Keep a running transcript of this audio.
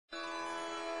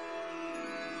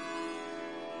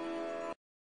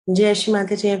जय श्री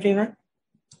माता जी एवरीवन।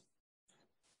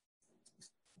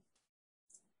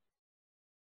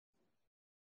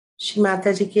 श्री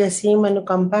माता जी की असीम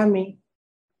अनुकंपा में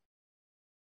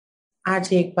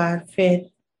आज एक बार फिर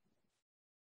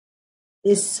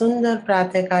इस सुंदर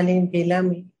प्रातःकालीन बेला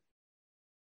में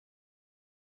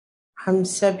हम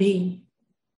सभी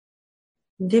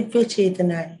दिव्य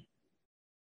चेतनाएं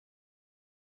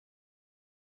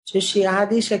जो श्री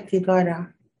आदि शक्ति द्वारा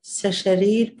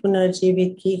सशरीर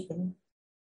पुनर्जीवित की है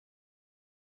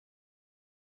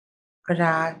और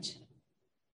आज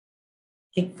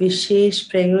एक विशेष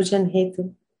प्रयोजन हेतु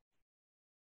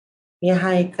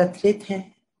यहाँ एकत्रित है,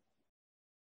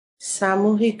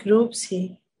 सामूहिक रूप से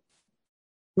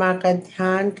माँ का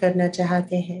ध्यान करना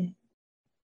चाहते हैं,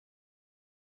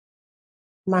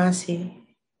 माँ से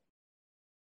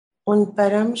उन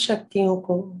परम शक्तियों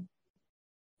को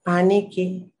पाने के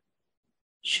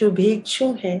शुभेच्छु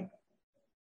हैं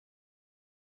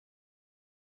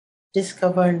जिसका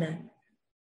वर्णन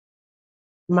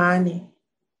माँ ने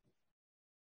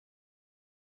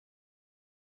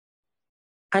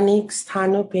अनेक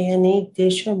स्थानों पे अनेक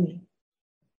देशों में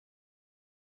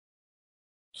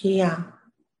किया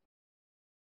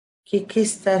कि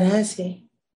किस तरह से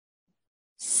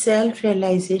सेल्फ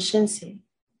रियलाइजेशन से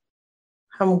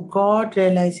हम गॉड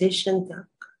रियलाइजेशन तक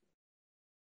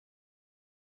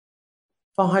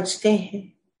पहुंचते हैं।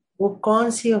 वो कौन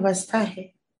सी अवस्था है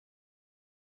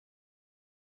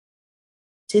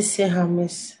जिससे हम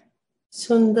इस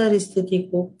सुंदर स्थिति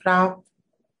को प्राप्त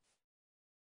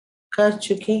कर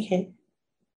चुके हैं,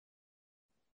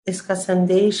 इसका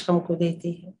संदेश हमको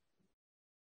देती है।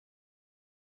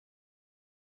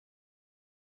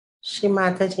 श्री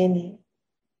माता जी ने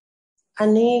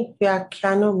अनेक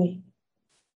व्याख्यानों में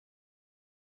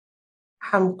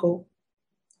हमको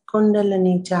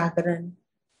कुंडलिनी जागरण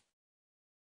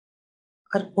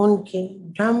और उनके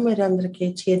ब्रह्म रंध्र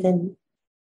के छेदन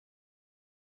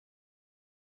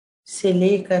से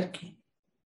लेकर के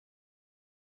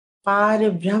पार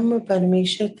ब्रह्म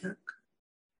परमेश्वर तक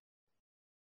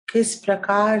किस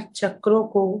प्रकार चक्रों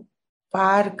को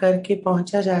पार करके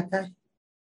पहुंचा जाता है,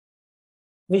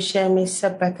 विषय में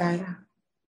सब बताया।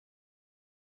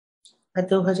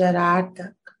 2008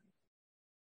 तक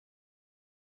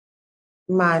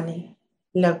माँ ने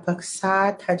लगभग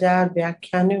 7,000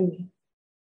 व्याख्यानों में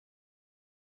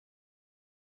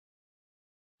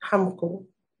हमको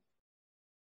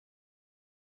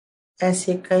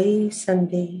ऐसे कई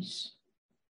संदेश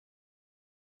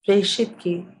प्रेषित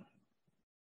किए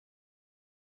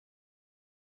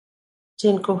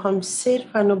जिनको हम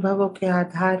सिर्फ अनुभवों के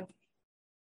आधार पर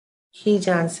ही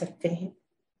जान सकते हैं।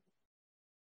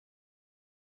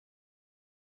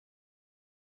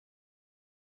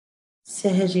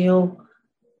 सहजयोग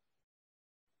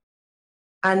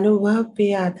अनुभव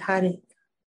पे आधारित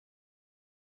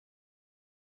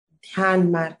ध्यान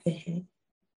मार्ग है,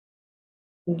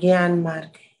 ज्ञान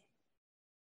मार्ग है।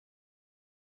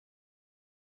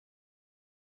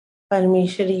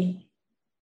 परमेश्वरी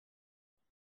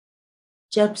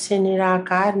जब से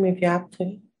निराकार में व्याप्त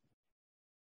हुई,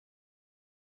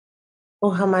 वो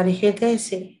हमारे हृदय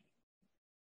से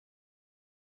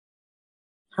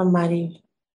हमारी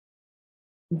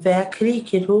वैखरी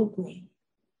के रूप में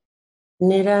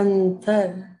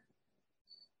निरंतर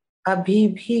अभी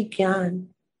भी ज्ञान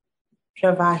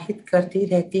प्रवाहित करती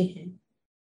रहती है।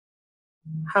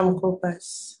 हमको बस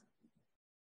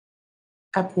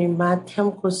अपने माध्यम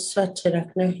को स्वच्छ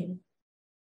रखना है।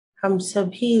 हम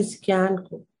सभी इस ज्ञान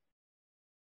को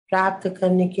प्राप्त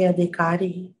करने के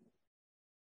अधिकारी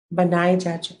बनाए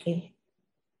जा चुके हैं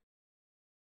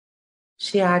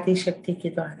श्री आदि शक्ति के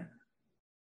द्वारा।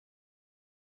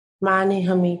 माँ ने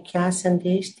हमें क्या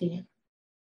संदेश दिया,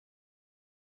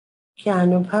 क्या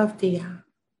अनुभव दिया,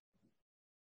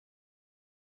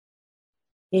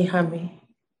 ये हमें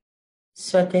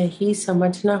स्वतः ही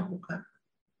समझना होगा,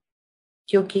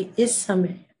 क्योंकि इस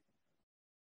समय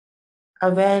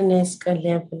अवेयरनेस का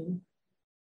लेवल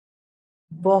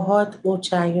बहुत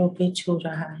ऊंचाइयों पे छू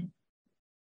रहा है।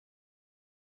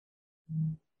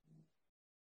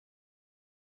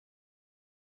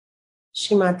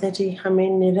 श्री माता जी हमें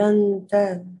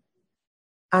निरंतर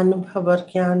अनुभव और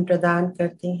ज्ञान प्रदान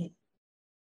करते हैं,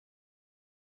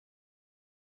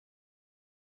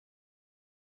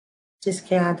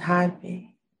 जिसके आधार पे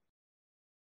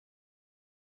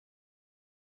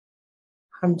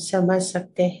हम समझ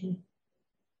सकते हैं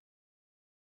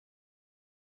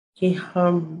कि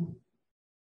हम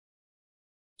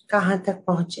कहाँ तक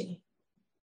पहुंचे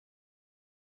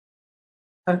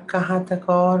और कहाँ तक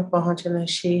और पहुंचना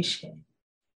शेष है।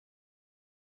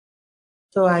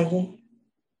 तो आइए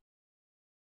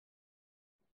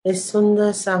इस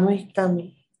सुंदर सामूहिकता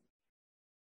में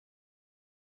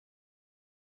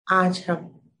आज हम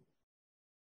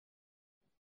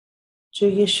जो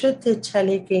ये शुद्ध इच्छा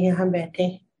लेके यहाँ बैठे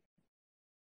हैं,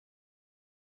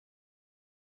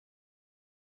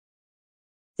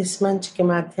 इस मंच के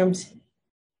माध्यम से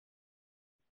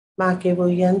माँ के वो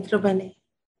यंत्र बने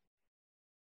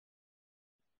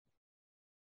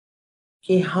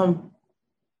कि हम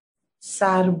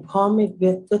सार्वभौमिक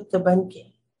व्यक्तित्व बन के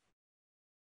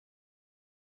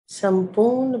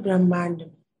संपूर्ण ब्रह्मांड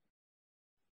में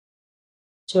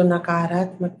जो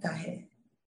नकारात्मकता है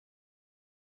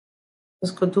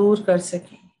उसको दूर कर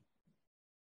सके।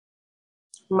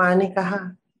 माँ ने कहा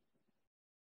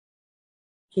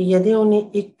कि यदि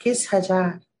उन्हें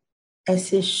 21,000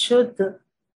 ऐसे शुद्ध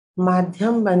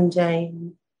माध्यम बन जाए,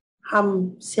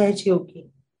 हम सहजयोगी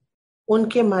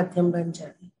उनके माध्यम बन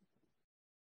जाए,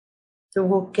 तो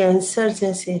वो कैंसर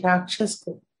जैसे राक्षस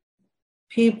को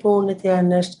भी पूर्णतया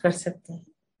नष्ट कर सकते हैं।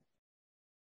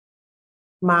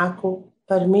 माँ को,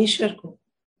 परमेश्वर को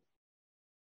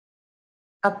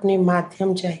अपने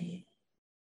माध्यम चाहिए,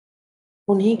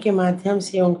 उन्हीं के माध्यम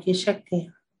से उनकी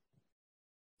शक्तियां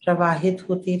प्रवाहित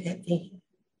होती रहती हैं।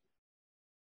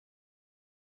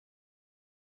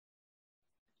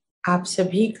 आप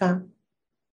सभी का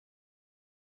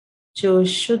जो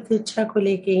शुद्ध इच्छा को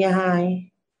लेके यहाँ आए,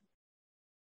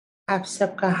 आप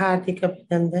सबका हार्दिक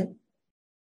अभिनंदन।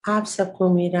 आप सबको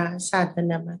मेरा सादर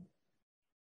नमन।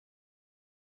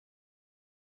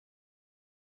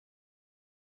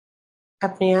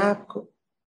 अपने आप को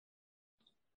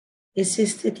इस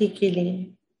स्थिति के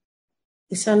लिए,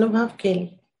 इस अनुभव के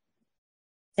लिए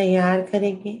तैयार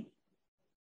करेंगे।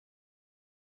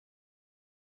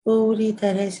 पूरी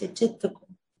तरह से चित्त को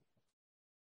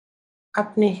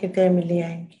अपने हृदय में ले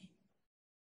आएंगे।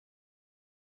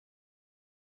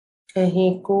 कहीं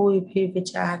कोई भी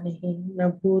विचार नहीं, न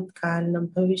भूतकाल न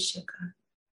भविष्य का,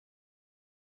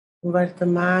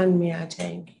 वर्तमान में आ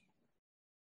जाएंगे,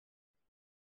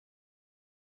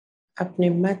 अपने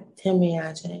मध्य में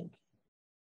आ जाएंगे,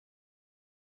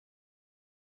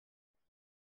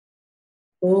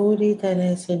 पूरी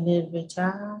तरह से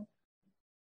निर्विचार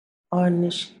और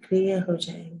निष्क्रिय हो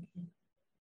जाएंगे।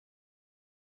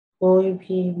 कोई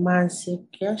भी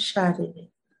मानसिक या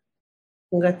शारीरिक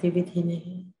गतिविधि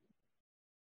नहीं,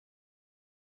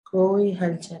 कोई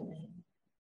हलचल नहीं।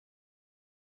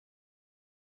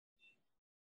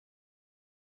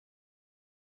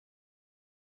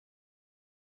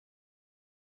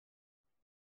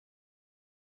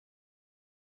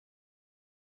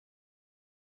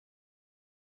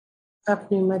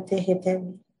 अपने मध्य हृदय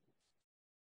में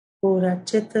पूरा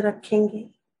चित्त रखेंगे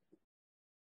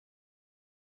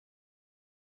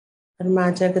और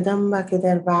माँ जगदम्बा के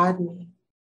दरबार में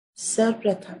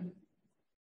सर्वप्रथम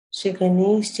श्री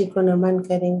गणेश जी को नमन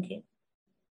करेंगे।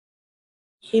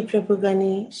 हे प्रभु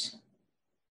गणेश,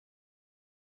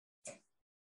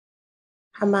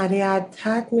 हमारे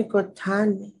आध्यात्मिक उत्थान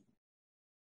में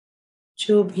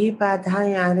जो भी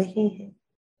बाधाएं आ रही हैं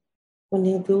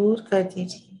उन्हें दूर कर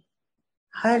दीजिए,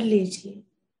 हर लीजिए।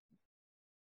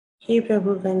 हे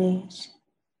प्रभु गणेश,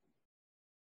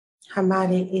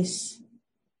 हमारे इस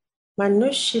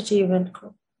मनुष्य जीवन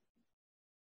को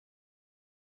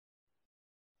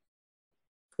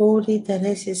पूरी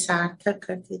तरह से सार्थक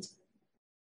कर दीजिए।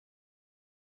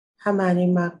 हमारी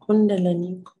माँ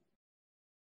कुंडलनी को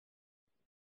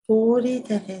पूरी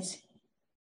तरह से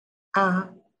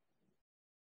आप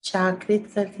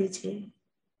जागृत कर दीजिए,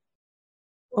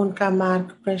 उनका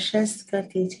मार्ग प्रशस्त कर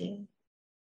दीजिए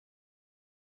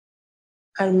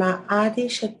और माँ आदि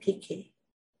शक्ति के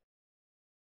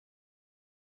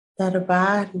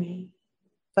दरबार में,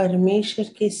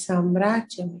 परमेश्वर के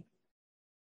साम्राज्य में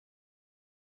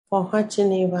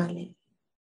पहुंचने वाले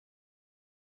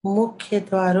मुख्य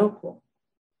द्वारों को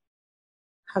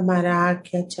हमारा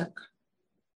आज्ञा चक्र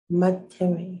मध्य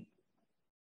में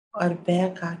और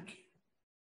बैक आके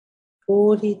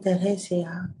पूरी तरह से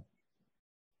आप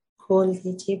खोल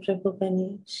दीजिए। प्रभु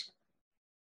गणेश,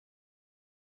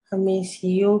 हमें इस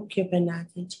योग्य बना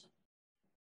दीजिए।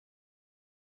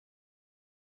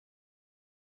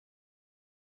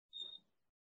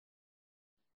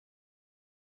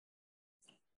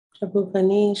 प्रभु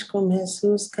गणेश को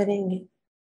महसूस करेंगे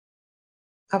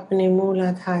अपने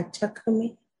मूलाधार चक्र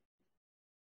में,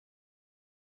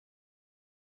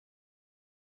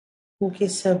 उनके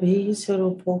सभी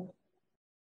स्वरूपों को,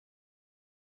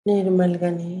 निर्मल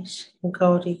गणेश,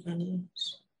 गौरी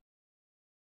गणेश,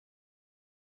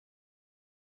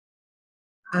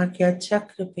 आज्ञा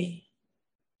चक्र पे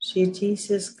श्री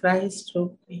जीसस क्राइस्ट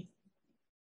रूप में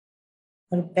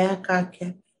और बैक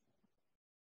आज्ञा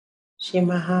श्री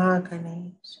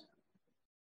महागणेश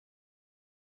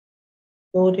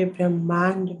पूरे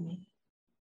ब्रह्मांड में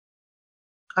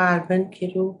कार्बन के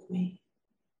रूप में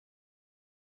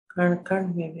कण कण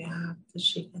में व्याप्त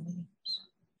श्री गणेश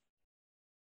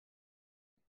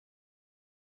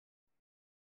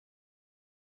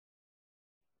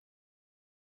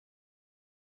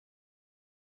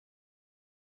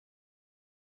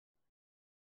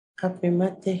अपने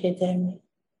मध्य हृदय में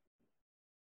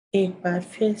एक बार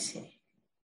फिर से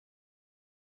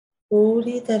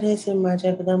पूरी तरह से मां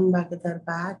जगदम्बा के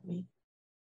दरबार में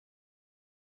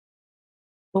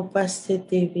उपस्थित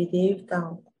देवी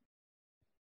देवताओं को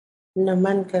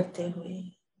नमन करते हुए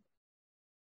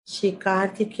श्री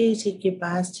कार्तिकेय जी के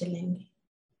पास चलेंगे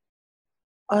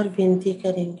और विनती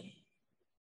करेंगे।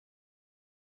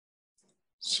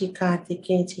 श्री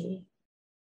कार्तिकेय जी,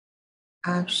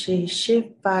 आप श्री शिव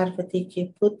पार्वती के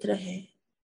पुत्र हैं।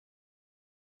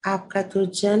 आपका तो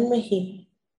जन्म ही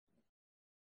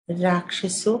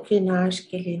राक्षसों के नाश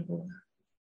के लिए हुआ।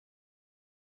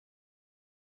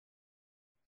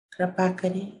 कृपा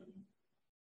करें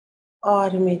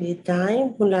और मेरे दाएं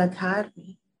मूलाधार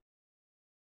में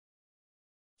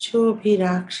जो भी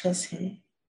राक्षस है,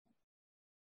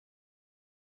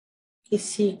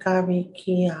 किसी का भी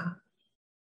किया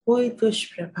कोई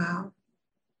दुष्प्रभाव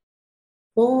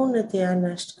पूर्णतया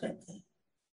नष्ट कर दे।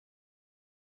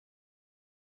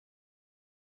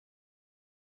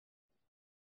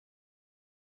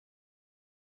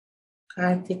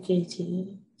 कार्तिकेय जी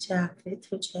जागृत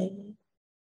हो जाइए,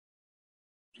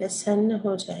 प्रसन्न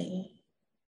हो जाइए।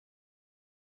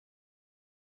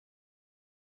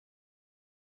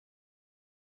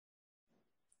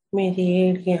 मेरी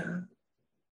एड़ियां,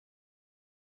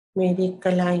 मेरी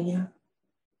कलाइयां,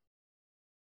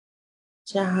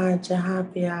 जहां जहां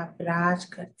पे आप राज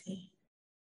करते हैं,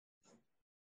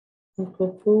 उनको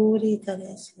पूरी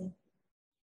तरह से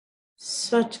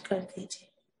स्वच्छ कर दीजिए,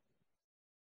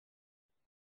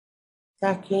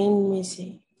 ताकि इनमें से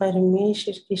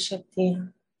परमेश्वर की शक्तियां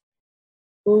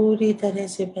पूरी तरह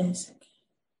से बह सके,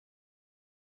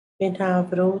 बिना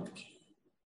अवरोध के।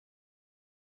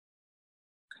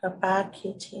 कृपा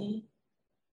कीजिए।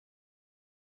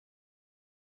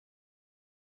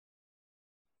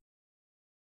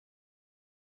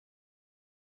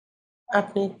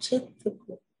 अपने चित्त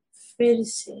को फिर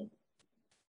से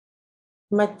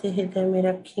मध्य हृदय में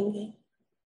रखेंगे।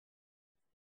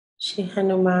 श्री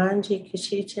हनुमान जी के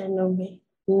श्री चरणों में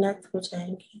नत हो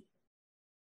जाएंगे।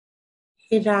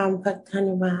 हे राम भक्त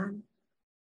हनुमान,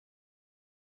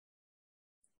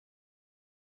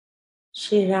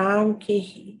 श्री राम के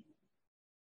ही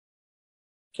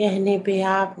कहने पे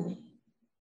आपने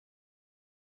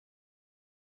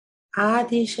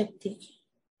आदि शक्ति की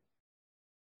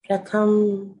प्रथम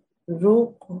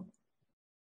रूप को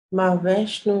माँ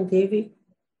वैष्णो देवी को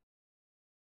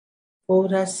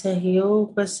पूरा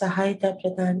सहयोग व सहायता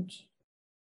प्रदान की।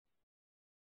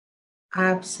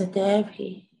 आप सदैव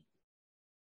ही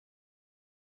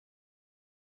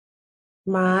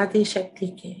माँ आदि शक्ति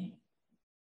के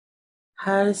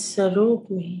हर स्वरूप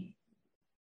में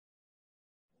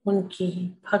उनकी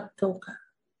भक्तों का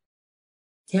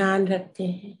ध्यान रखते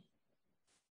हैं,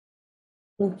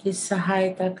 उनकी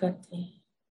सहायता करते हैं।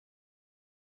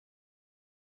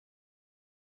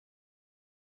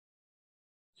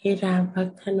 हे राम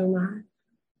भक्त हनुमान,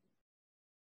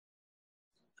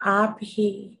 आप ही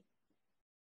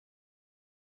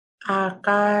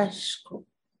आकाश को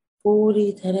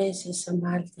पूरी तरह से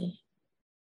संभालते हैं।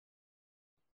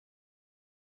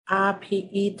 आप ही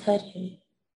ईथर हैं।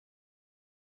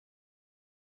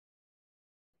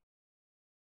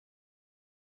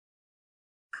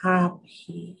 आप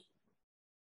ही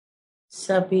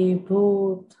सभी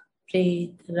भूत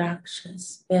प्रेत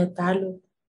राक्षस बैतालों को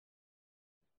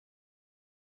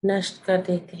नष्ट कर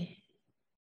देते हैं।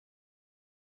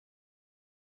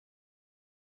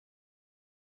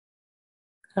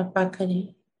 कृपा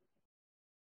करें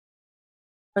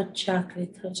और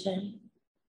जागृत हो जाएं।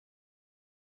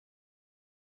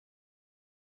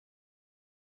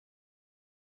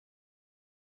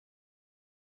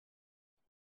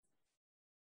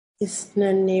 इस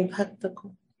नन्हे भक्त को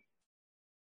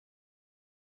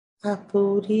आप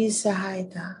पूरी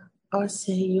सहायता और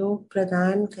सहयोग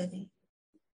प्रदान करें।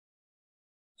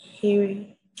 हे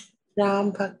राम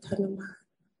भक्त हनुमान,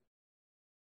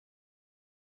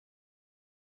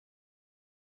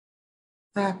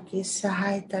 आपकी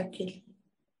सहायता के लिए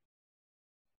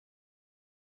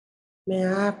मैं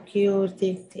आपकी ओर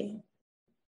देखती हूँ।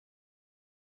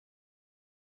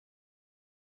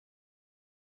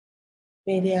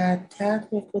 मेरे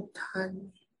आध्यात्मिक उत्थान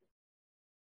में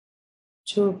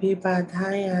जो भी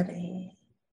बाधाएं आ रही हैं,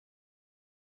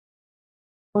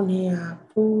 उन्हें आप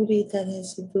पूरी तरह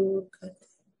से दूर कर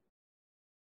दें।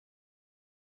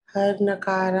 हर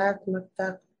नकारात्मकता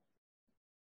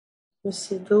को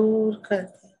उससे दूर कर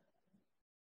दें,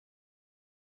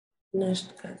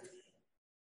 नष्ट कर दें।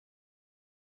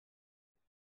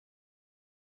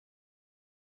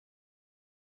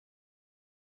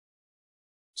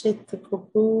 चित्त को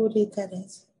पूरी तरह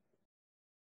से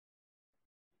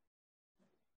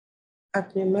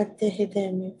अपने मध्य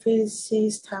हृदय में फिर से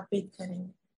स्थापित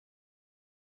करेंगे।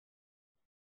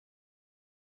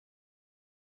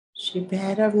 श्री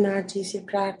भैरवनाथ जी से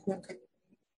प्रार्थना करें।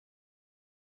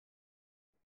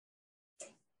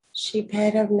 श्री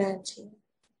भैरवनाथ जी,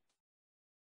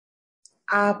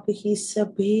 आप ही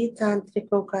सभी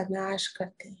तांत्रिकों का नाश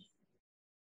करते हैं।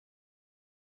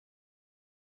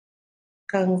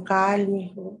 कंकाल में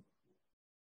हो,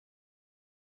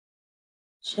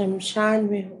 शमशान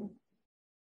में हो,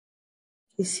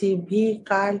 किसी भी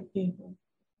काल में हो,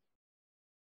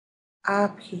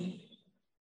 आप ही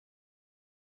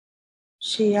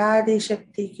श्री आदि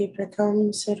शक्ति के प्रथम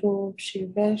स्वरूप श्री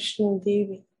वैष्णो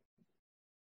देवी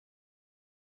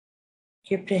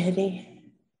के प्रहरी हैं।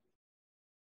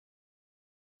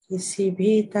 किसी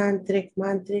भी तांत्रिक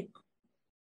मांत्रिक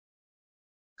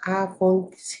आप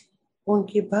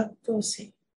उनकी भक्तों से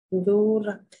दूर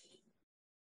रखते हैं।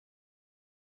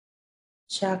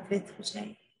 जागृत हो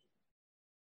जाइए।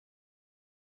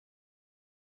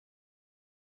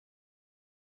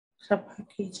 कृपा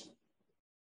कीजिए।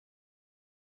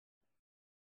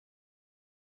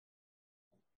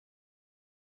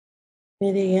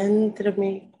 मेरे यंत्र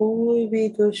में कोई भी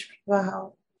दुष्प्रभाव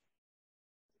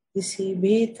किसी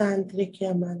भी तांत्रिक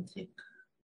या मांत्रिक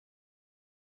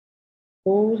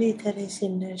पूरी तरह से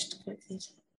नष्ट कर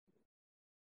दीजिए।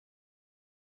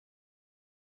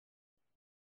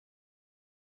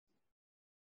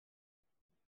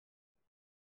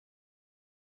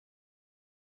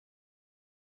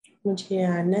 मुझे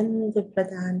आनंद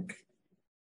प्रदान कर।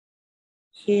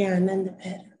 हे आनंद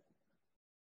भैरव,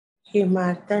 हे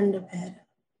मार्तंड भैरव,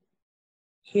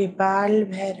 हे बाल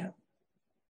भैरव,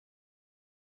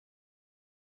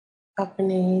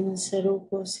 अपने इन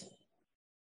स्वरूपों से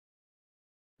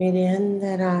मेरे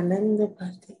अंदर आनंद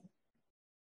भर दे।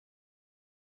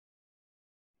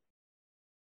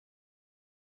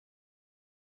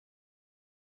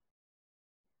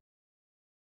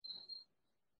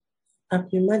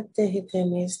 अपने मध्य हृदय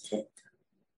में स्थित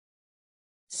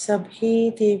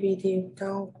सभी देवी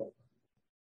देवताओं को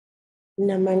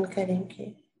नमन करेंगे।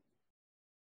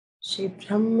 श्री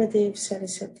ब्रह्मदेव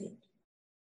सरस्वती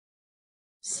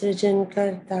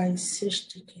सृजनकर्ता इस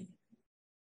सृष्टि के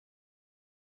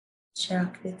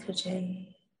जागृत हो जाइए,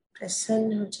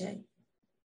 प्रसन्न हो जाइए।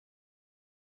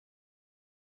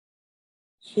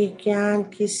 ये ज्ञान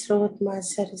की स्रोत माँ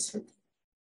सरस्वती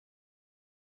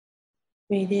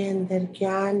मेरे अंदर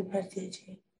ज्ञान भर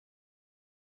दीजिए।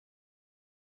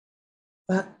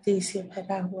 भक्ति से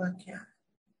भरा हुआ ज्ञान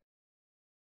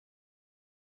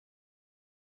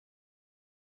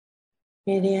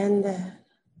मेरे अंदर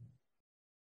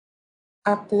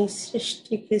अपनी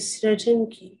सृष्टि के सृजन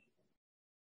की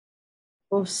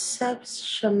वो सब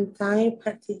क्षमताएं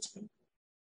भर दीजिए,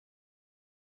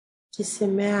 जिससे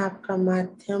मैं आपका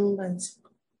माध्यम बन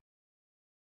सकूं।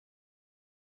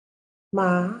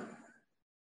 माँ,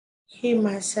 हे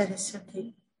माँ सरस्वती,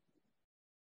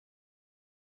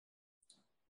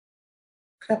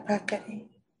 कृपा करें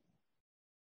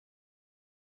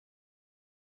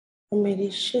और मेरी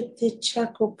शुद्ध इच्छा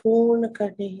को पूर्ण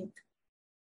करने हेतु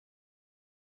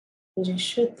मुझे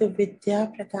शुद्ध विद्या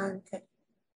प्रदान करें।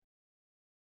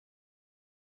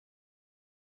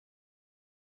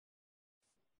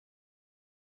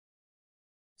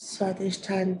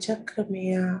 स्वादिष्ठान चक्र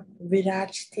में आप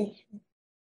विराजते हैं।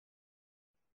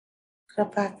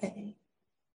 कृपा करें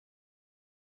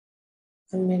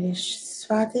और मेरे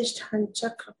स्वादिष्ठान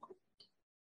चक्र को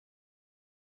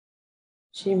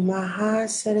श्री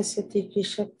महासरस्वती की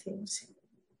शक्तियों से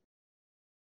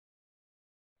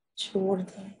छोड़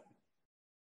दें।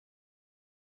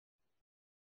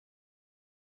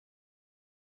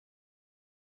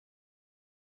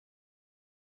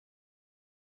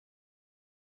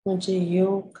 मुझे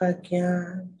योग का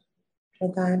ज्ञान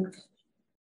प्रदान करें,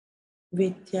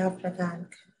 विद्या प्रदान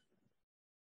करें।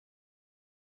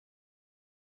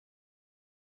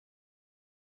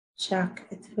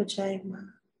 जागृत हो जाए माँ।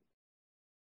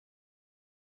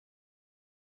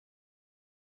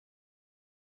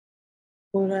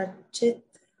 पूरा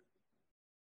चित्त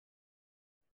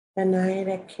बनाए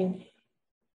रखेंगे।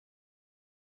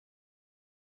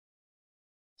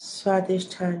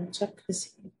 स्वादिष्ठान चक्र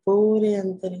से पूरे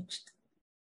अंतरिक्ष तक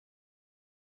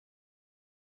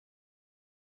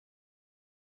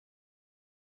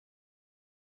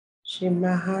श्री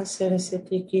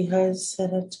महासरस्वती की हर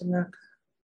संरचना का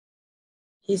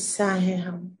हिस्सा है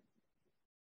हम,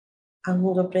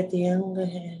 अंग प्रत्यंग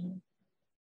है हम।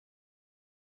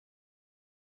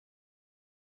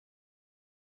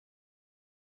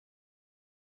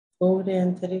 पूरे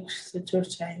अंतरिक्ष से जुड़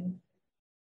जाएंगे।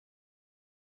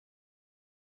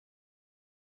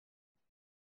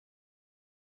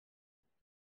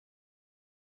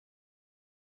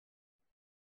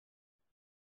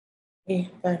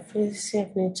 एक बार फिर से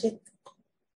अपने चित्त को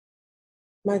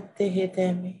मध्य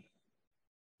हृदय में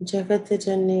जगत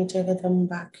जननी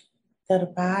जगदम्बा के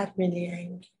दरबार में ले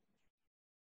आएंगे।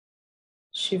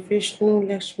 श्री विष्णु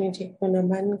लक्ष्मी जी को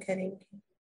नमन करेंगे,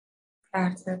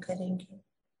 प्रार्थना करेंगे।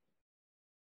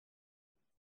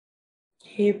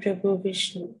 हे प्रभु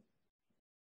विष्णु,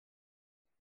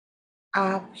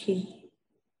 आप ही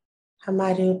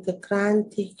हमारे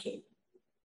उत्क्रांति के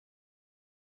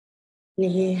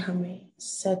लिए हमें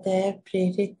सदैव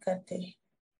प्रेरित करते हैं,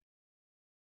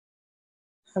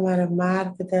 हमारा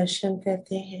मार्गदर्शन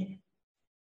करते हैं,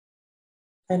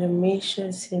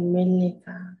 परमेश्वर से मिलने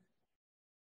का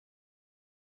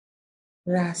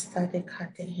रास्ता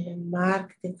दिखाते हैं,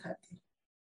 मार्ग दिखाते हैं।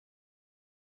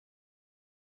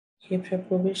 हे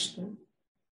प्रभु विष्णु,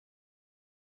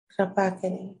 कृपा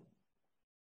करें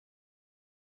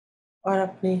और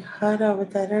अपने हर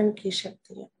अवतरण की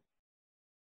शक्तियां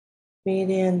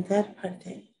मेरे अंदर भर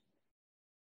दें।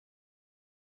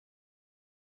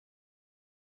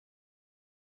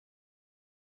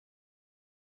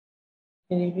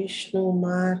 मेरे विष्णु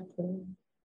मार्ग को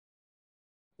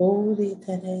पूरी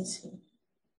तरह से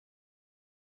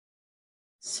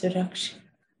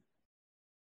सुरक्षित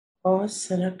और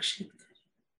संरक्षित करें।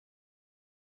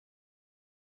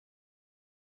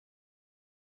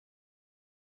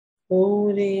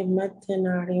 पूरे मध्य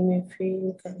नाड़ी में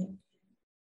फील करें।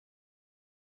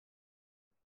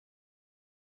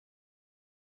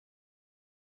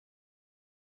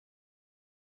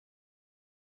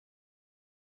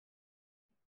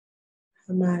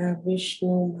 हमारा विष्णु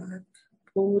मार्ग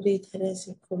पूरी तरह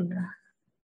से खुल रहा है।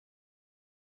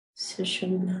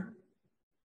 सुषुम्ना,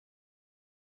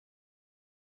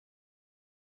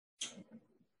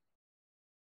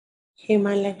 हे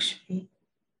मां लक्ष्मी,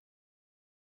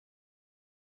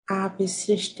 आप इस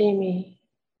सृष्टि में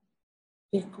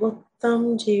एक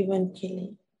उत्तम जीवन के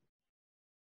लिए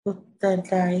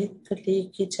उत्तरदायित्व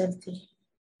लेके चलती है।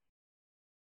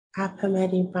 आप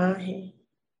हमारी माँ हैं।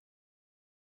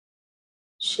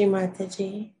 श्री माता जी,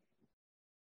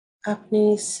 अपने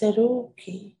इस स्वरूप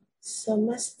की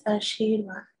समस्त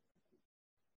आशीर्वाद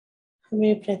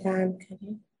हमें प्रदान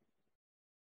करें।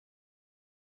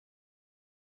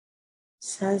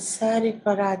 सांसारिक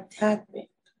और आध्यात्मिक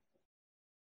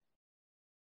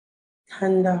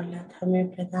धन दौलत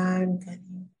हमें प्रदान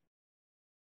करें।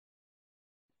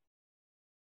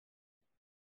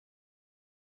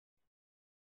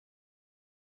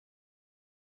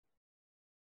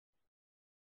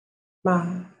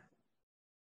 माँ,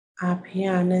 आप ही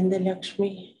आनंद लक्ष्मी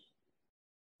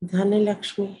हैं, धन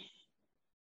लक्ष्मी है,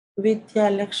 विद्या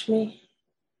लक्ष्मी है,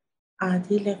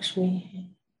 आदि लक्ष्मी है,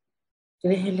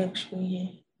 गृह लक्ष्मी है,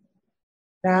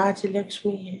 राज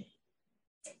लक्ष्मी है।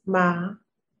 माँ,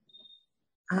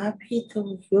 आप ही तो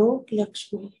योग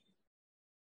लक्ष्मी है।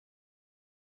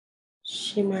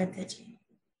 श्री माता जी,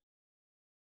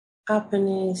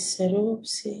 अपने स्वरूप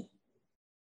से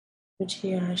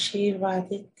मुझे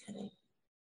आशीर्वादित करें।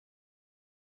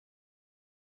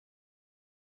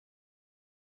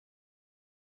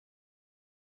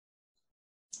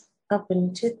 अपने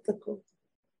चित्त को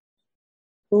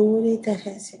पूरी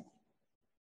तरह से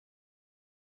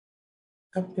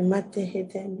अपने मध्य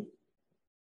हृदय में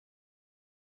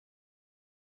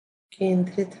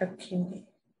केंद्रित रखेंगे।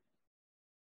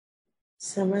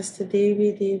 समस्त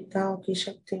देवी देवताओं की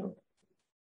शक्तियों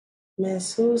को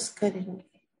महसूस करेंगे।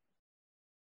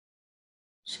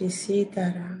 श्री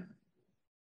सीताराम,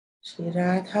 श्री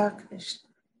राधा कृष्ण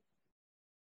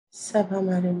सब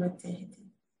हमारे मध्य हृदय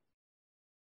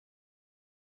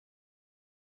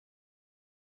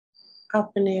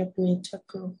अपने अपने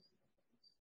चक्रों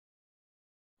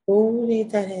पूरी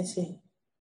तरह से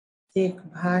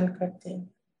देखभाल करते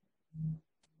हैं।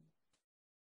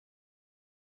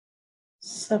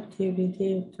 सब देवी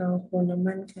देवताओं को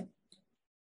नमन कर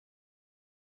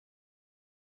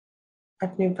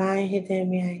अपने बाएं हृदय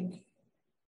में आएंगे।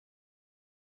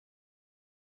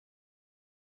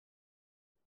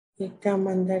 एकदम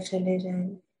अंदर चले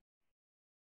जाएंगे।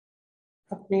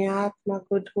 अपनी आत्मा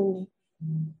को ढूंढें।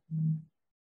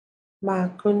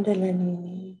 माँ कुंडलिनी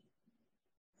ने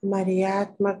हमारी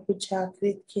आत्मा को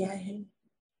जागृत किया है।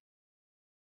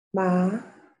 माँ,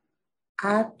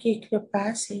 आपकी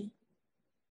कृपा से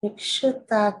एक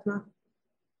शुद्ध आत्मा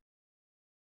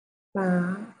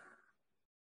माँ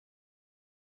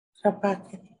कृपा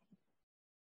करे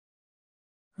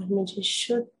और मुझे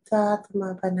शुद्ध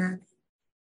आत्मा बना दे,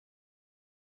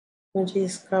 मुझे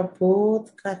इसका बोध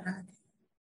करा दे।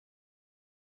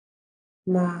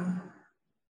 माँ,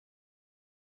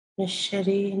 मैं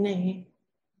शरीर नहीं,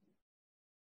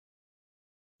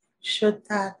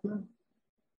 शुद्ध आत्मा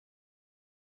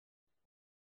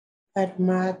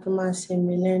परमात्मा से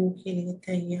मिलन के लिए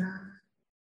तैयार,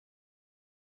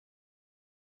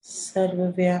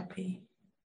 सर्वव्यापी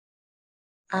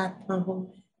आत्मा हूँ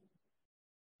मैं,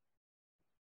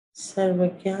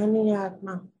 सर्वज्ञानी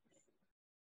आत्मा हूँ,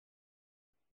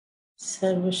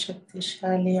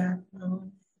 सर्वशक्तिशाली आत्मा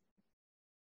हूँ।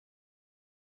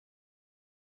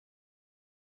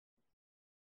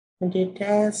 मैं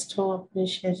डिटैच्ड हूँ अपने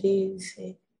शरीर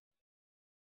से,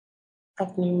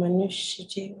 अपने मनुष्य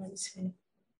जीवन से।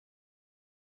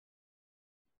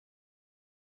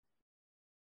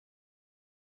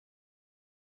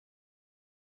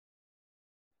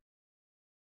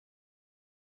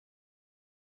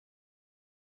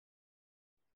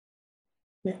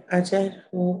 मैं अजर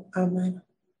हूँ, अमर हूँ।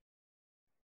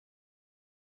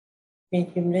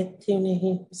 मेरी मृत्यु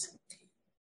नहीं हो सकती।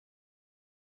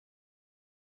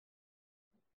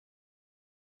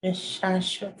 मैं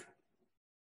शाश्वत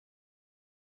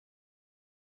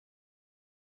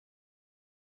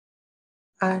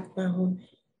आत्मा हूँ मैं,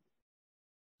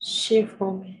 शिव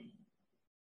हूँ मैं,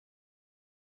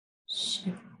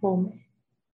 शिव हूँ मैं।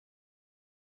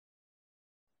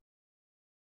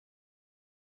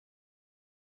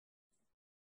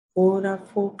 पूरा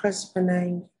फोकस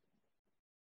बनाएंगे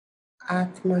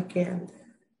आत्मा के अंदर,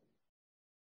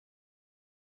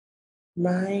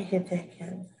 माए हृदय के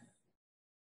अंदर।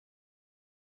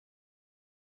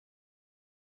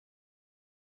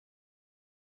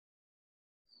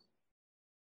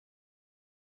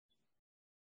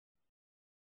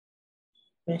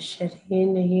 मैं शरीर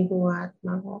नहीं हूँ,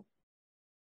 आत्मा हूँ।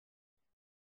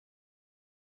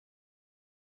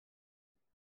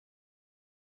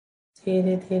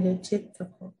 धीरे धीरे चित्त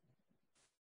को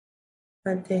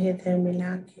मध्य हृदय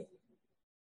मिला के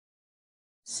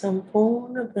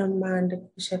संपूर्ण ब्रह्मांड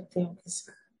की शक्तियों के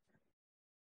साथ,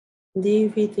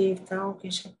 देवी देवताओं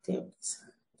की शक्तियों के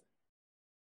साथ,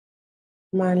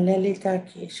 माँ ललिता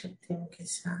की शक्तियों के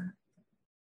साथ,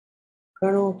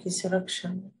 गणों की सुरक्षा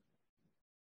में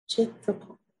चित्त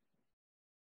को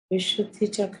विशुद्धि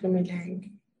चक्र में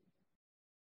लाएंगे,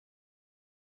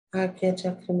 आज्ञा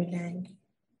चक्र में लाएंगे,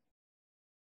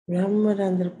 ब्रह्म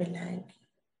रंध्र पे लाएंगे।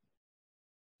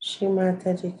 श्री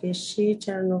माता जी के श्री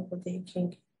चरणों को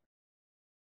देखेंगे,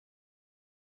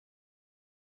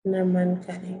 नमन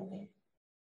करेंगे।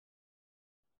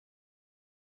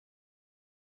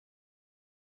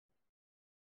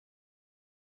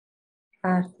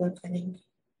 प्रार्थना करेंगे,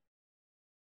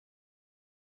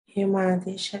 हे माँ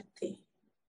आदि शक्ति,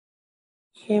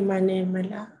 हे माँ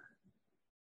निर्मला,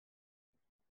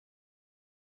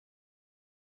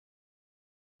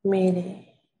 मेरे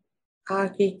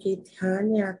आगे की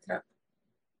ध्यान यात्रा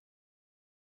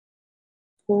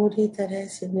पूरी तरह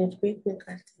से निर्विघ्न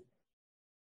कर दे।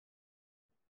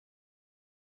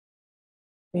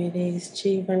 मेरे इस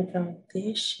जीवन का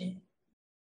उद्देश्य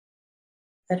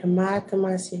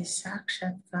परमात्मा से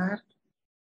साक्षात्कार,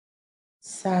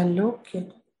 सालोक्य,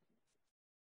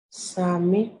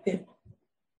 सामीप्य,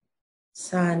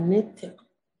 सानिध्य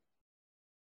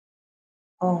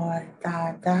और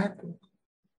तादात्म्य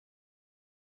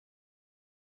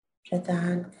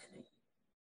प्रदान करें।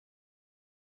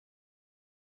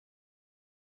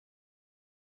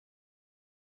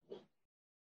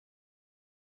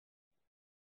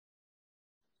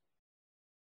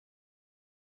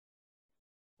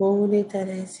 पूरी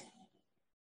तरह से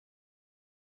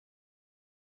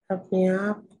अपने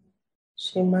आप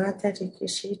श्री माता जी के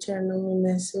श्री चरणों में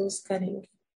महसूस करेंगे।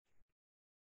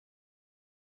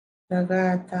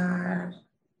 लगातार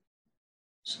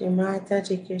श्री माता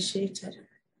जी के श्री चरण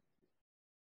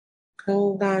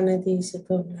गंगा नदी से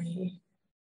धुल रहे हैं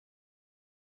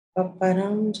और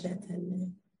परम चैतन्य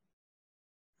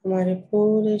हमारे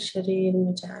पूरे शरीर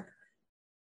में जा रहा है,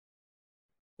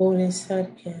 पूरे सर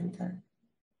के अंदर,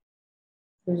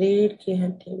 रीढ़ की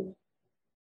हड्डी में,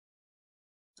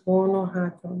 दोनों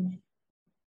हाथों में,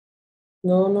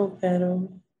 दोनों पैरों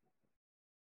में।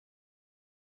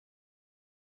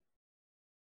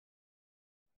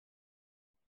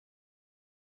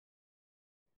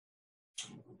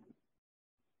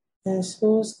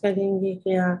 महसूस करेंगे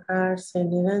कि आकाश से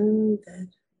निरंतर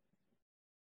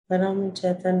परम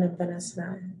चैतन्य बरस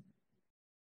रहा है।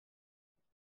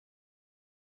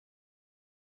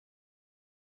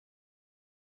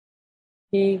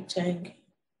 भीग जाएंगे,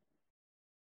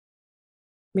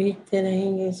 भीगते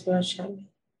रहेंगे इस वर्षा में।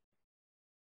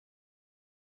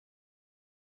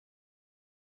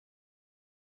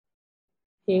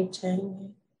 भीग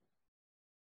जाएंगे।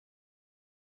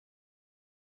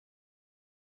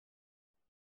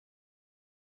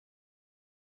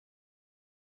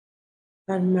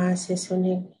 और माँ से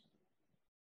सुनेंगे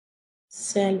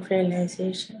सेल्फ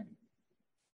रियलाइजेशन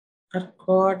और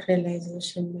गॉड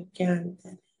रियलाइजेशन में क्या अंतर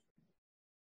है।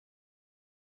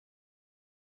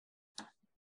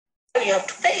 You have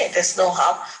to pay. There's no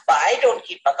harm. But I don't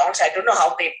keep accounts. I don't know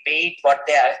how they paid, what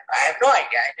they are. I have no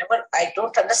idea. I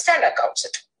don't understand accounts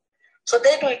at all. So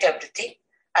they do it everything,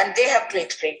 and they have to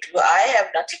explain to you. I have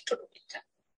nothing to do with them.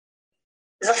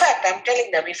 It's a fact. I'm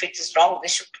telling them if it is wrong, they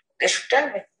should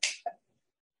tell me.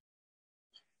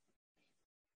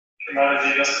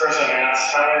 Mataji, this person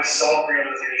asks, how is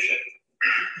self-realization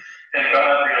and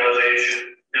God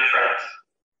realization different?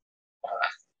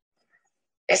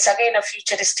 It's again a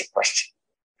futuristic question.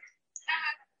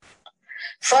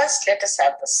 First, let us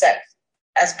have the self.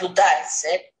 As Buddha has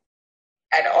said,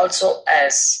 and also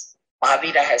as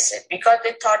Mahavira has said, because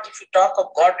they thought if you talk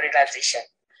of God realization,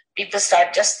 people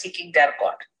start just thinking they are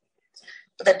God.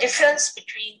 So the difference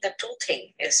between the two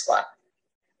things is one,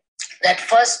 that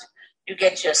first you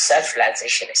get your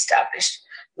self-realization established,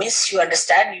 means you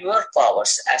understand your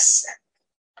powers as self.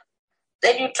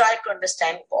 Then you try to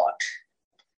understand God.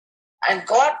 And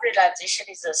God realization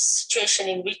is a situation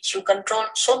in which you control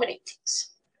so many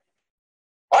things.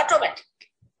 Automatically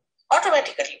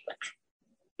you control.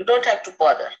 You don't have to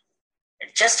bother.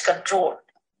 It's just controlled.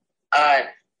 And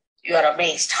you are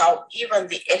amazed how even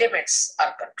the elements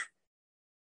are controlled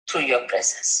through your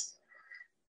presence.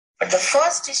 But the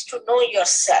first is to know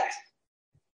yourself.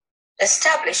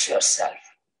 Establish yourself.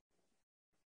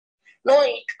 Know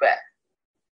it well.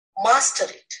 Master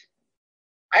it.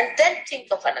 And then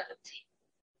think of another thing.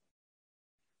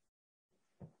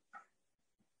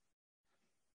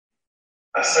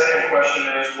 A second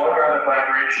question is, what are the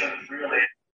vibrations really?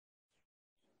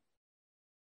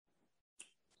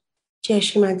 जय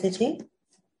श्री माता जी।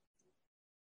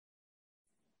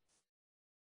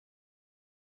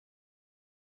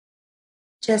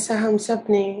 जैसा हम सब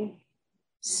ने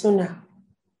सुना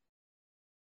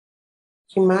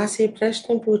कि माँ से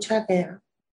प्रश्न पूछा गया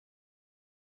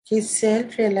कि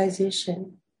सेल्फ रियलाइजेशन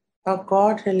और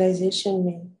गॉड रियलाइजेशन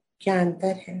में क्या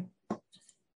अंतर है।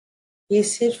 ये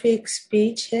सिर्फ एक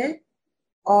स्पीच है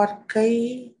और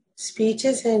कई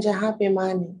स्पीचेस हैं जहां पे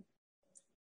माँ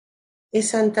ने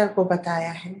इस अंतर को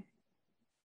बताया है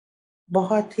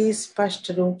बहुत ही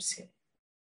स्पष्ट रूप से।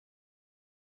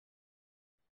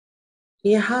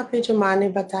 यहाँ पे जो माँ ने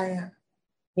बताया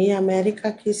ये अमेरिका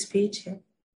की स्पीच है।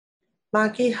 माँ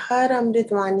की हर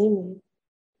अमृतवाणी में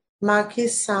माँ के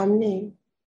सामने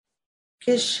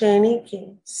किस श्रेणी के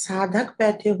साधक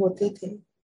बैठे होते थे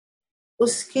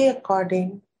उसके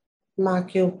अकॉर्डिंग माँ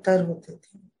के उत्तर होते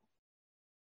थे।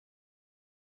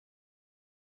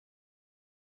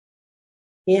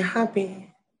 यहाँ पे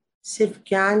सिर्फ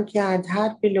ज्ञान के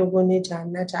आधार पे लोगों ने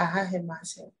जानना चाहा है माँ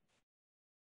से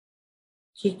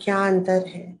कि क्या अंतर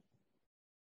है।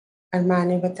 और माँ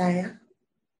ने बताया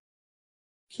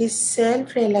कि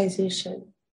सेल्फ रियलाइजेशन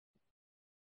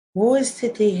वो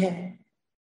स्थिति है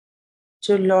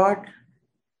जो लॉर्ड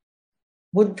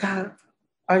बुद्धा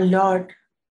और लॉर्ड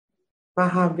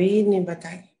महावीर ने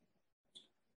बताई।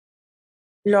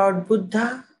 लॉर्ड बुद्धा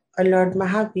और लॉर्ड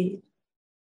महावीर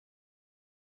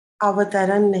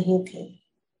अवतरण नहीं थे,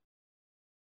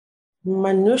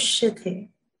 मनुष्य थे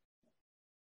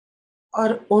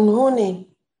और उन्होंने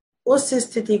उस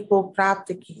स्थिति को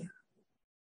प्राप्त किया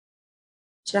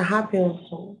जहां पे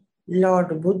उनको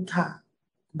लॉर्ड बुद्धा,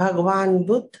 भगवान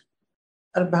बुद्ध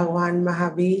और भगवान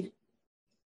महावीर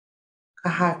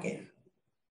कहा गया।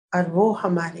 और वो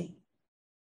हमारे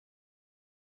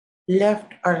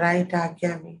लेफ्ट और राइट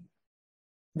आज्ञा में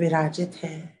विराजित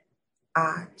है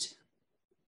आज।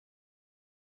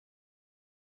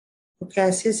 वो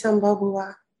कैसे संभव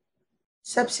हुआ?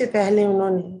 सबसे पहले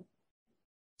उन्होंने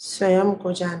स्वयं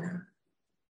को जाना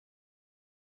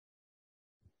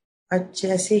और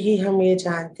जैसे ही हम ये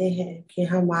जानते हैं कि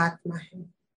हम आत्मा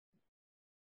हैं,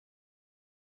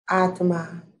 आत्मा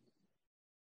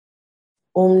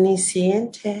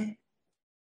ओमनीसिएंट है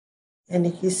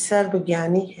यानी कि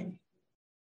सर्वज्ञानी है,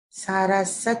 सारा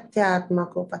सत्य आत्मा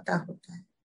को पता होता है।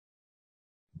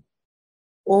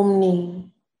 ओमनी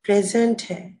प्रेजेंट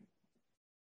है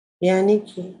यानी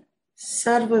कि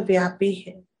सर्वव्यापी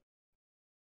है।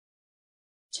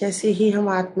 जैसे ही हम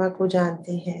आत्मा को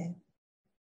जानते हैं,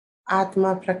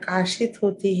 आत्मा प्रकाशित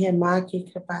होती है माँ की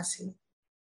कृपा से।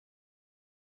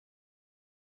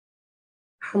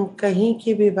 हम कहीं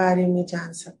के भी बारे में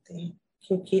जान सकते हैं,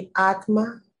 क्योंकि आत्मा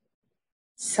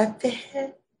सत्य है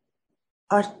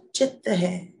और चित्त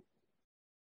है।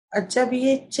 और जब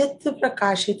ये चित्त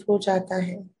प्रकाशित हो जाता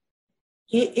है,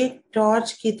 ये एक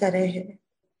टॉर्च की तरह है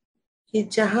कि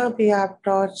जहां भी आप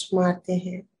टॉर्च मारते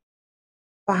हैं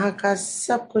वहां का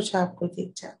सब कुछ आपको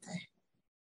दिख जाता है।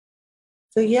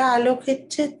 तो यह अलौकिक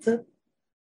चित्त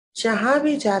जहां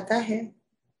भी जाता है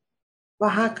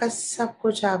वहां का सब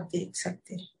कुछ आप देख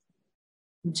सकते हैं,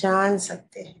 जान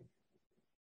सकते हैं,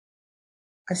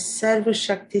 और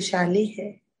सर्वशक्तिशाली है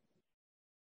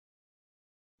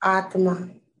आत्मा,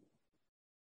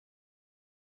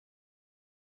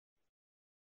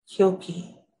 क्योंकि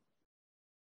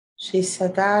श्री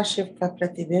सदाशिव का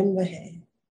प्रतिबिंब है।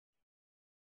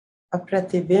 और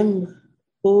प्रतिबिंब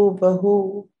हूबहू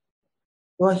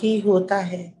वही होता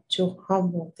है जो हम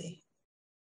होते हैं।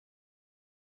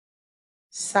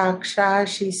 साक्षात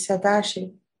श्री सदाशिव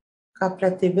का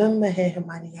प्रतिबिंब है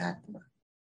हमारी आत्मा,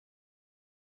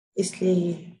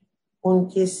 इसलिए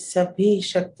उनकी सभी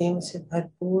शक्तियों से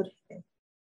भरपूर है।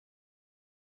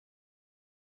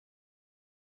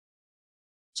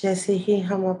 जैसे ही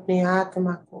हम अपनी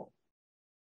आत्मा को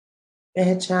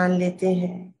पहचान लेते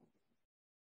हैं,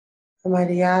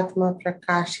 हमारी आत्मा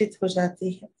प्रकाशित हो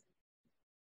जाती है।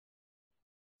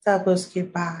 तब उसके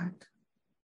बाद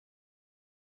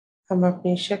हम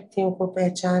अपनी शक्तियों को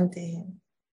पहचानते हैं,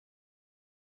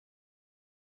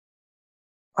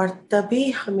 और तभी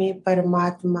हमें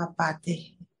परमात्मा पाते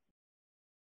हैं,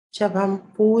 जब हम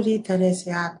पूरी तरह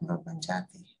से आत्मा बन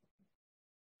जाते हैं,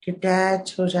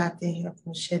 डिटैच हो जाते हैं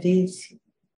अपने शरीर से।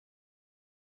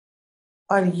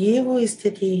 और ये वो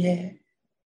स्थिति है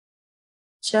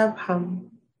जब हम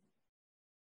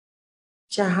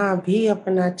जहां भी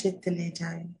अपना चित्त ले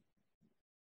जाएं,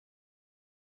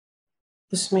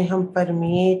 उसमें हम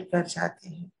परमेट कर जाते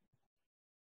हैं,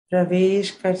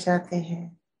 प्रवेश कर जाते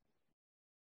हैं।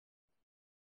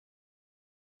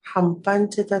 हम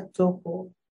पंच तत्वों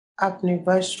को अपने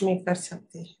वश में कर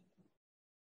सकते हैं,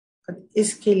 और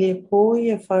इसके लिए कोई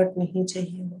एफर्ट नहीं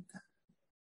चाहिए होता।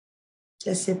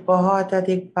 जैसे बहुत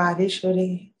अधिक बारिश हो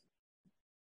रही है,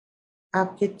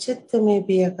 आपके चित्त में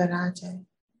भी अगर आ जाए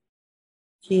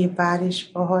कि ये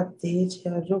बारिश बहुत तेज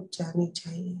है और रुक जानी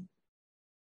चाहिए,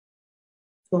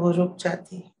 तो वो रुक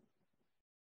जाती है।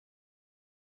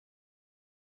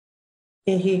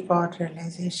 यही गॉड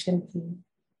रियलाइजेशन की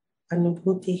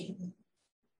अनुभूति है,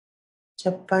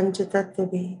 जब पंच तत्व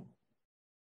भी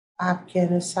आपके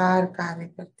अनुसार कार्य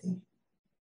करते हैं।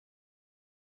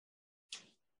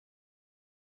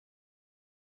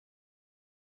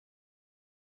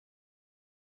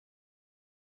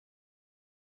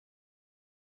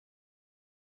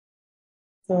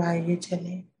 तो आइए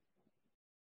चले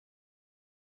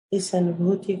इस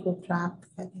अनुभूति को प्राप्त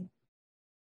करें।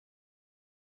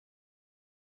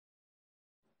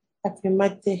 अपने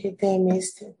मध्य हृदय में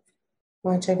स्थित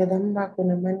माँ जगदम्बा को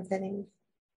नमन करेंगे,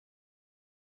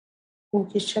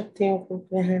 उनकी शक्तियों को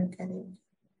ग्रहण करेंगे,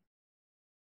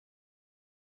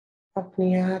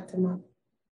 अपनी आत्मा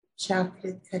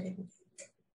जागृत करेंगे,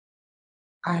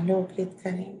 आलोकित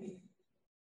करेंगे।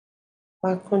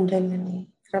 माँ कुंडलिनी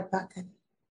कृपा करें,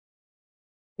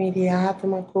 मेरी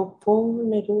आत्मा को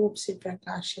पूर्ण रूप से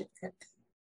प्रकाशित करते,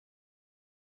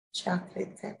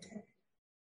 जागृत करते हैं।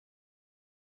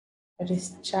 और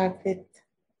इस जागृत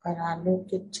और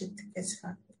आलोकित चित्त के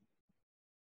साथ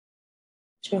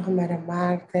जो हमारा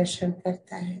मार्गदर्शन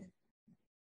करता है,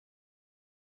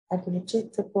 अपने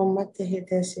चित्त को मध्य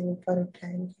हृदय से ऊपर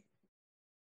उठाएंगे।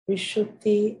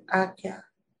 विशुद्धि आज्ञा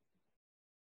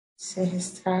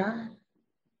सहस्त्रार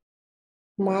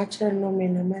माँ चरणों में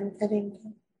नमन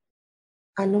करेंगे,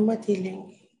 अनुमति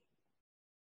लेंगे,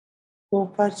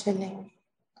 ऊपर चलेंगे,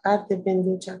 अर्ध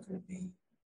बिंदु चक्र पे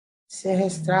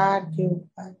सहस्त्रार के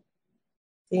ऊपर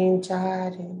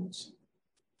 3-4 इंच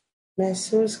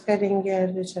महसूस करेंगे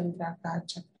अर्धचंद्राकार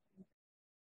चक्र।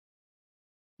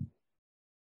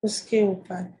 उसके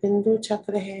ऊपर बिंदु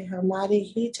चक्र है, हमारी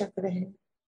ही चक्र है।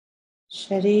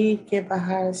 शरीर के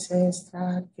बाहर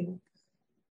सहस्त्रार के ऊपर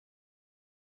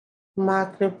माँ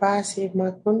कृपा से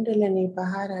माँ कुंडलिनी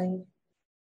बाहर आई,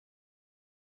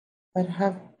 और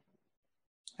हम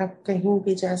अब कहीं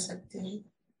भी जा सकते हैं।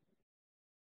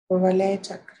 वलय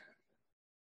चक्र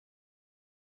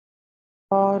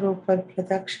और ऊपर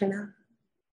प्रदक्षिणा,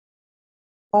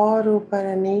 और ऊपर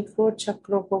अनेकों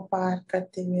चक्रों को पार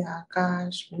करते हुए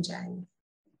आकाश में जाएंगे।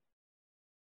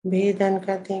 भेदन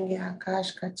कर देंगे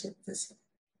आकाश का चित्त से।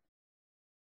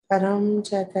 परम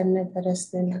चैतन्य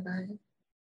बरसने लगा है,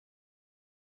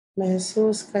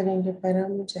 महसूस करेंगे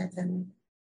परम चैतन्य,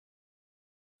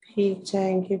 भीग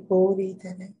जाएंगे पूरी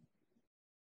तरह।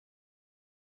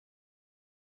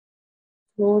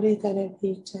 पूरी तरह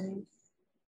भीग जाएंगे।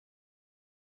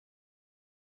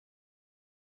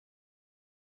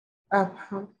 अब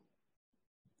हम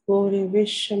पूरे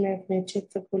विश्व में अपने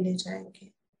चित्त को ले जाएंगे।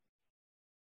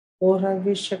 पूरा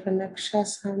विश्व का नक्शा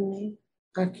सामने,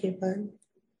 आंखें बंद।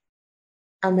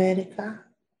 America,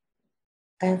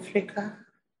 Africa,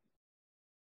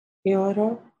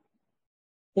 Europe,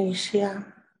 Asia,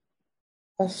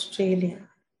 Australia,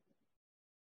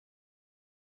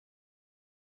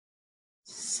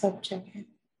 सब जगह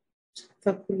चित्त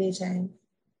को ले जाएंगे।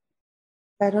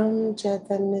 परम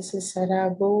चैतन्य से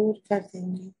सराबोर कर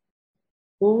देंगे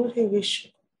पूरे विश्व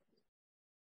को।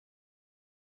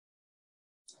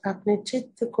 अपने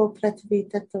चित्त को पृथ्वी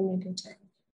तत्व में ले जाएंगे।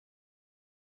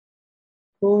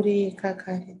 पूरी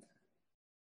एकाकारिता,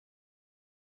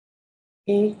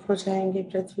 एक हो जाएंगे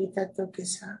पृथ्वी तत्व के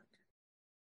साथ।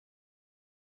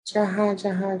 जहां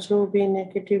जहां जो भी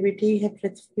नेगेटिविटी है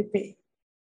पृथ्वी पे,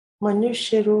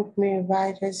 मनुष्य रूप में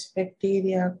वायरस,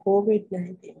 बैक्टीरिया,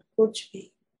 कोविड-19, कुछ भी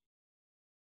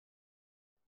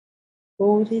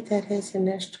पूरी तरह से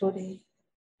नष्ट हो रही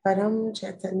परम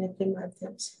चैतन्य के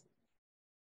माध्यम से।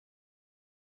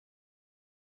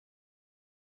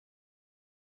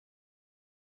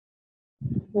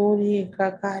 पूरी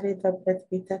एकाकारिता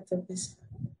पृथ्वी तत्व के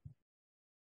साथ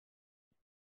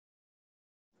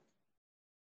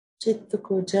चित्त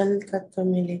को जल तत्व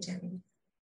में ले जाएंगे।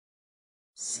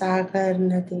 सागर,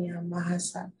 नदियां,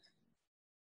 महासागर,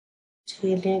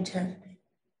 झीलें, झरने,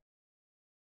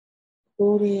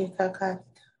 पूरी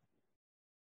एकाकारिता।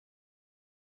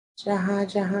 जहां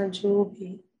जहां जो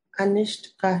भी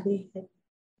अनिष्टकारी है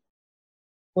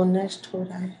वो नष्ट हो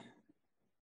रहा है।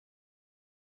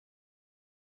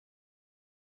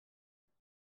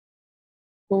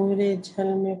 पूरे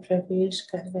जल में प्रवेश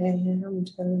कर रहे हैं हम,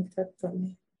 जल तत्व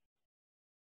में।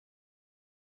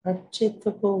 अब चित्त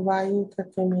को वायु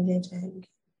तत्व में ले जाएंगे।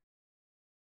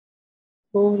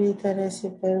 पूरी तरह से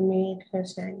परमेट कर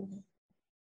जाएंगे।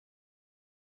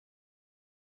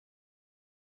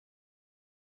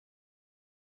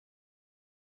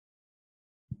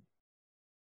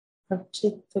 अब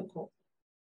चित्त को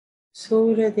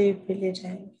सूर्य देव पे ले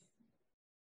जाएंगे।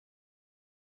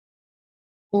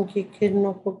 उनकी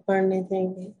किरणों को पड़ने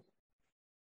देंगे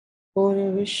पूरे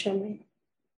विश्व में।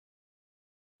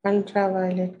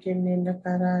 अल्ट्रावायलेट किरणें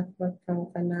नकारात्मकताओं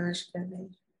का नाश कर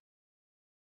रही,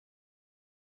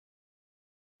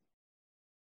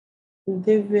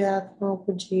 दिव्य आत्माओं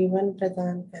को जीवन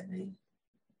प्रदान कर रही।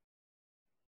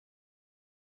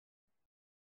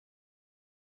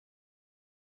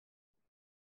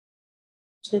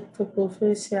 चित्त को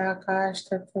फिर से आकाश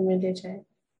तत्व में ले जाए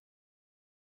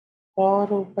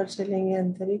और ऊपर चलेंगे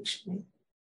अंतरिक्ष में,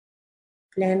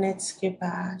 प्लैनेट्स के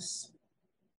पास,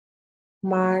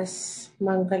 मार्स,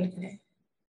 मंगल ग्रह।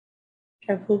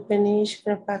 प्रभु गणेश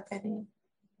कृपा करें,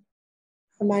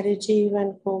 हमारे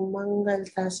जीवन को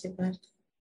मंगलता से भर दे।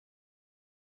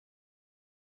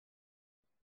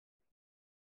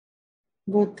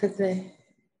 बुध ग्रह,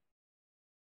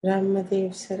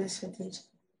 ब्रह्मदेव, सरस्वती जी,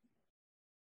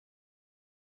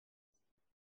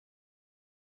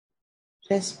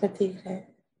 बृहस्पति ग्रह,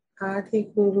 आदि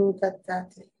गुरु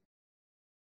दत्तात्रेय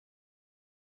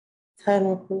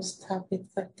धर्म को स्थापित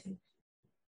करते हैं।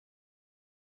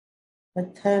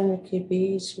 धर्म के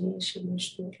बीच में श्री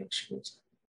विष्णु लक्ष्मी जी,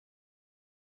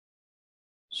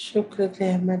 शुक्र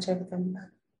ग्रह मां जगदम्बा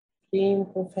प्रेम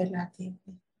को फैलाते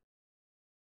हुए,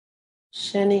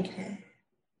 शनि ग्रह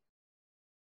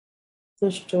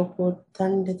दुष्टों को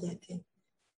दंड देते,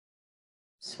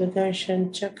 सुदर्शन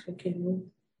चक्र के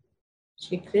रूप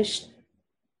श्री कृष्ण,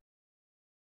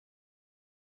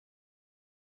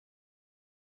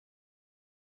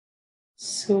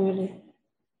 सूर्य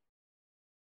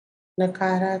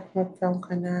नकारात्मकताओं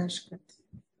का नाश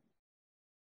करते,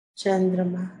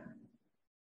 चंद्रमा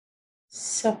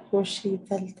सबको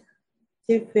शीतलता,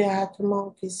 दिव्य आत्माओं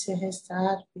की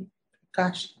सहस्त्रार भी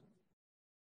प्रकाश,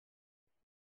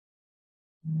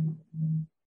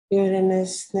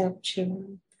 यूरेनस,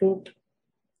 नेपच्यून, प्लूटो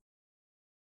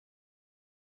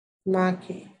माँ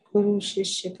के गुरु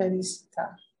शिष्य का रिश्ता,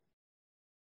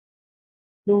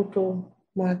 प्लूटो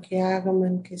माँ के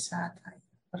आगमन के साथ आया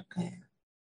और गया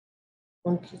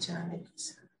उनके जाने के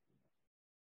साथ।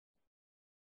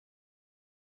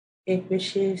 एक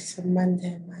विशेष संबंध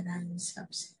है हमारा इन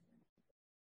सबसे।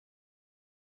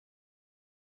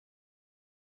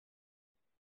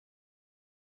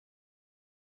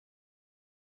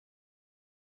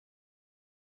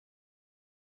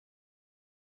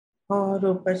 और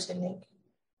ऊपर चलेंगे,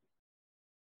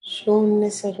 शून्य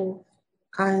स्वरूप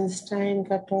आइंस्टाइन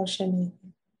का टोशन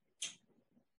है,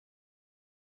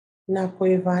 ना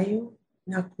कोई वायु,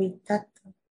 ना कोई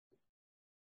तत्व,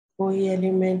 कोई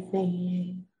एलिमेंट नहीं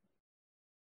है,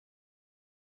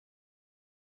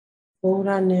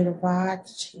 पूरा निर्वात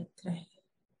क्षेत्र है,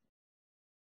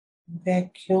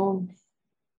 वैक्यूम।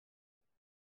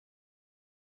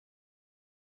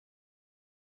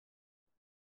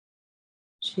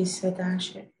 श्री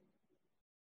सदाशिव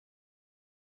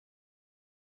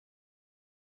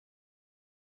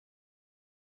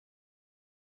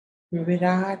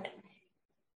विराट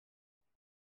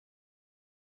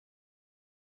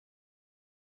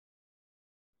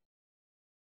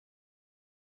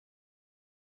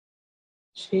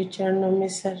श्री चरणों में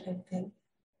सर रख देंगे।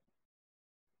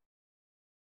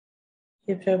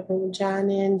 हे प्रभु,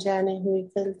 जाने अनजाने हुई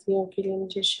गलतियों के लिए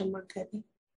मुझे क्षमा करें।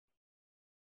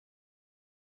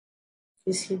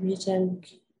 किसी भी जन्म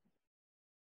की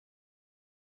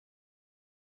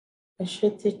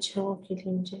अशुद्ध इच्छाओं के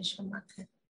लिए मुझे क्षमा करें।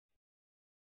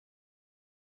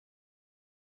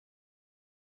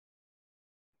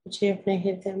 मुझे अपने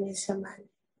हृदय में समाने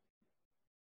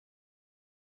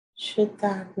शुद्ध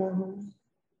आत्मा हूँ।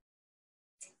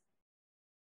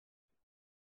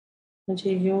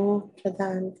 मुझे योग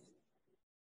प्रदान करें।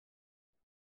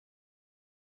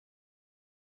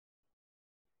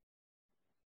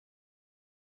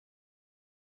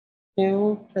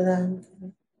 योग प्रदान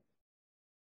करें।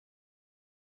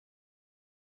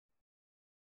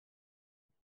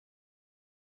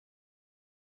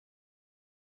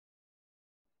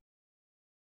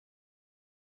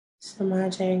 समा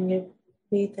जाएंगे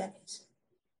पूरी तरह से।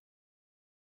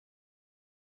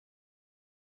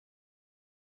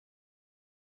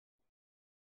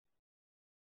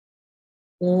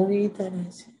 पूरी तरह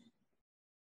से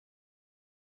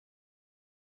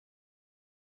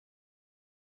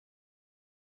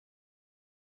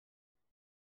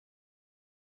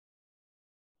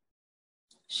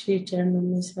श्री चरणों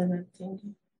में सर रख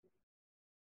देंगे।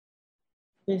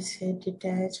 फिर से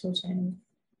डिटैच हो जाएंगे।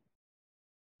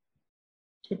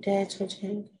 डिटैच हो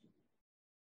जाएंगे।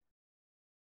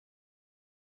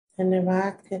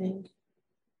 धन्यवाद करेंगे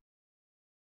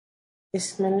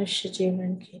इस मनुष्य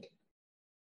जीवन के लिए,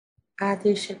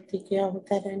 आदि शक्ति के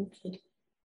अवतरण के लिए,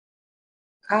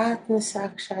 आत्म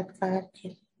साक्षात्कार के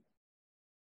लिए,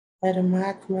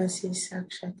 परमात्मा से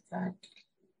साक्षात्कार के लिए।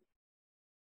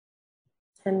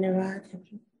 धन्यवाद है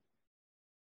प्रभु।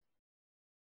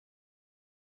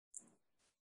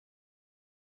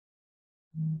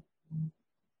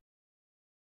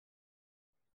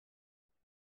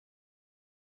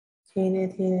 धीरे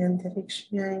धीरे अंतरिक्ष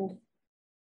में आएंगे,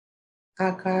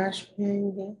 आकाश में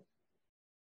आएंगे।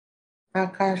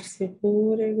 आकाश से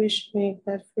पूरे विश्व में एक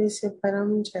बार फिर से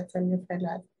परम चैतन्य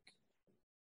फैला देंगे।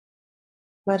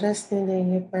 बरसने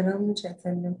देंगे परम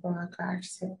चैतन्य को आकाश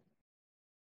से।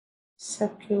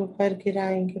 सबके ऊपर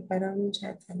गिराएंगे परम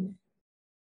चैतन्य,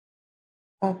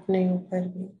 अपने ऊपर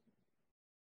भी।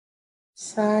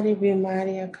 सारी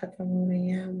बीमारियां खत्म हो रही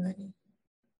हैं हमारी।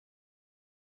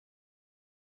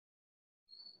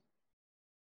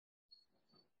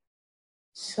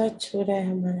 स्वच्छ हो रहा है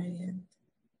हमारा यंत्र,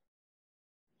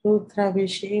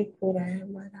 रुद्राभिषेक हो रहा है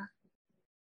हमारा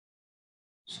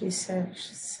श्री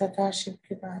सदाशिव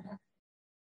के द्वारा।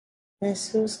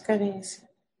 महसूस करें इसे।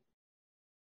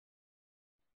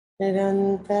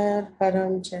 निरंतर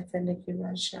परम चैतन्य की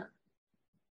वर्षा।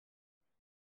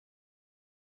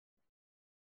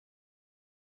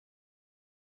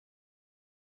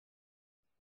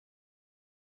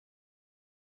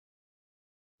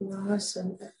 बहुत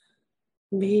सुंदर।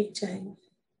 भीग जाएंगे।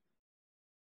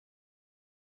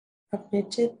 अपने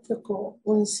चित्त को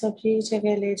उन सभी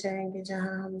जगह ले जाएंगे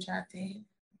जहां हम जाते हैं।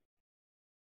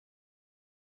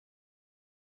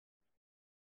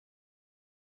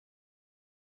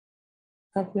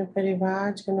 अपने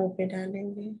परिवार जनों पे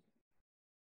डालेंगे।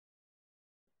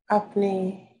 अपने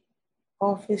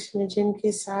ऑफिस में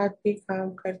जिनके साथ भी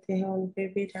काम करते हैं उन पे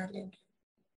भी डालेंगे।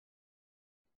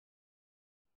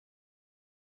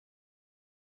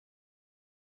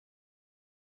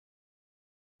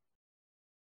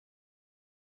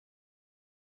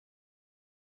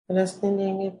 रसने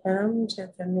देंगे परम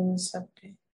चैतन्य में सबके।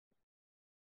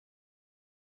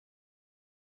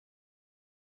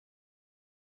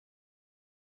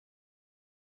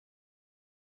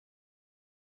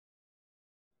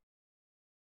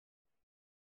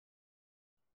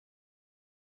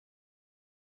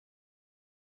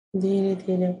 धीरे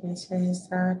धीरे अपने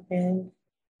सहस्त्रार पे आएंगे।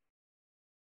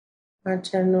 5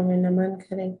 चरणों में नमन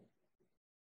करेंगे।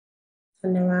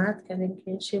 धन्यवाद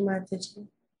करेंगे श्री माता जी।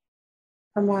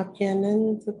 हम आपके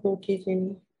अनंत कोटि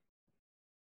ऋणी।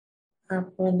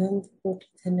 आपको अनंत कोटि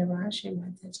धन्यवाद श्री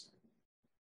माता जी।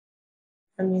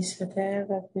 हमें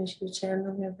सदैव अपने श्री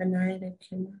चरणों में बनाए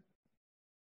रखें माँ।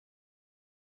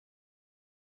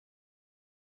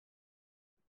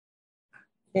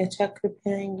 या चक्र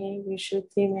पे आएंगे,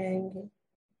 विशुद्धि में आएंगे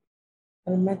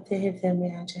और मध्य हृदय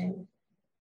में आ जाएंगे।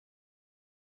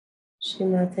 श्री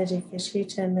माता जी के श्री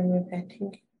चरणों में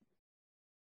बैठेंगे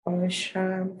और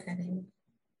विश्राम करेंगे।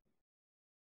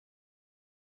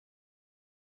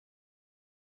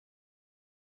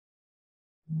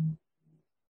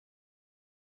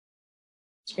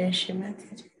 जय श्री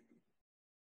माता जी।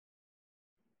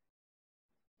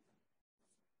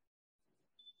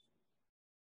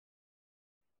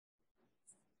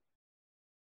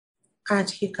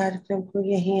 आज के कार्यक्रम को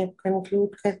यहीं अब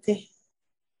कंक्लूड करते हैं।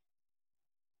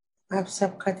 आप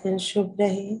सबका दिन शुभ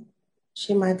रहे।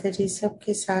 श्री माता जी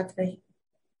सबके साथ रहे,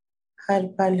 हर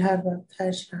पल, हर वक्त,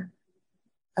 हर क्षण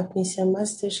अपनी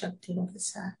समस्त शक्तियों के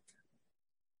साथ।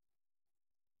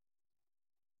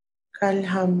 कल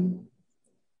हम,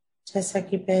 जैसा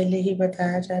कि पहले ही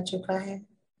बताया जा चुका है,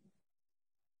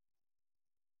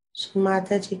 श्री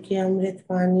माता जी की अमृत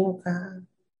वाणियों का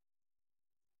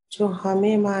जो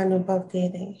हमें मां अनुभव दे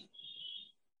रहे हैं,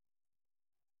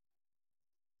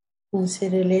 उनसे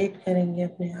रिलेट करेंगे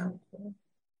अपने आप को।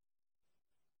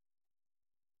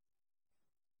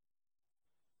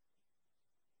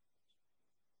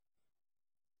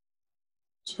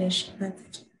 जय श्री माता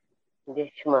जी। जय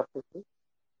श्री माता जी।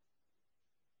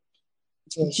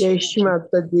 जय श्री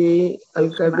माता जी।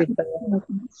 अलका बेटा,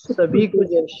 सभी को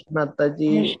जय श्री माता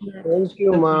जी। थैंक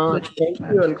यू माँ, थैंक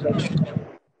यू अलका।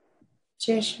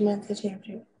 जय श्री माता जी।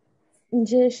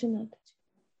 जय श्री माता।